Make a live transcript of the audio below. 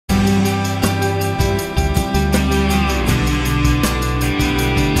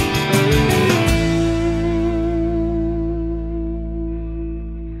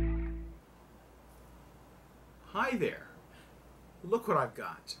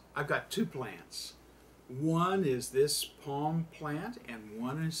I've got two plants. One is this palm plant and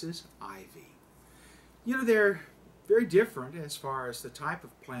one is this ivy. You know, they're very different as far as the type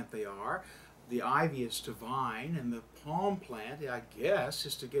of plant they are. The ivy is to vine, and the palm plant, I guess,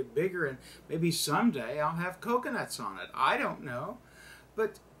 is to get bigger, and maybe someday I'll have coconuts on it. I don't know.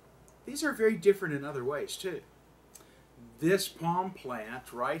 But these are very different in other ways, too. This palm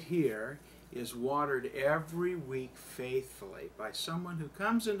plant right here is watered every week faithfully by someone who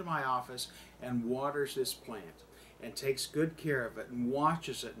comes into my office and waters this plant and takes good care of it and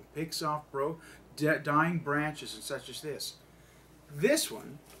watches it and picks off dying branches and such as this. This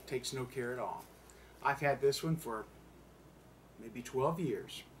one takes no care at all. I've had this one for maybe 12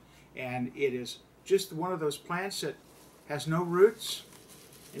 years, and it is just one of those plants that has no roots.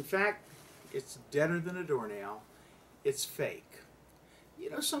 In fact, it's deader than a doornail. It's fake. You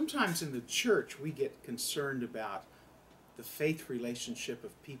know, sometimes in the church we get concerned about the faith relationship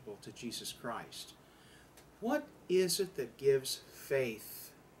of people to Jesus Christ. What is it that gives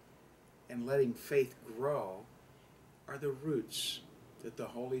faith and letting faith grow are the roots that the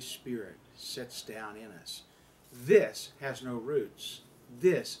Holy Spirit sets down in us. This has no roots.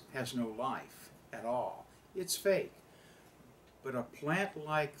 This has no life at all. It's fake. But a plant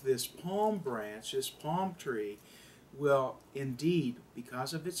like this palm branch, this palm tree, will indeed,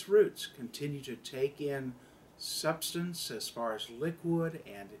 because of its roots, continue to take in substance as far as liquid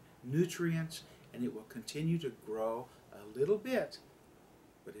and nutrients, and it will continue to grow a little bit,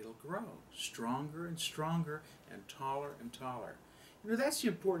 but it'll grow stronger and stronger and taller and taller. You know, that's the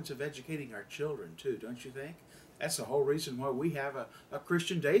importance of educating our children too, don't you think? That's the whole reason why we have a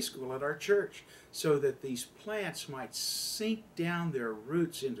Christian day school at our church, so that these plants might sink down their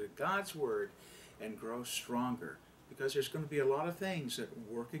roots into God's Word and grow stronger. Because there's going to be a lot of things that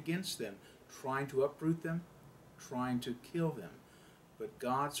work against them, trying to uproot them, trying to kill them. But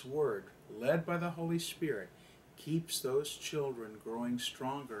God's Word, led by the Holy Spirit, keeps those children growing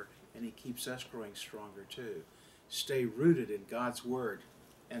stronger, and He keeps us growing stronger too. Stay rooted in God's Word,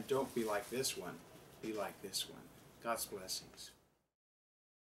 and don't be like this one. Be like this one. God's blessings.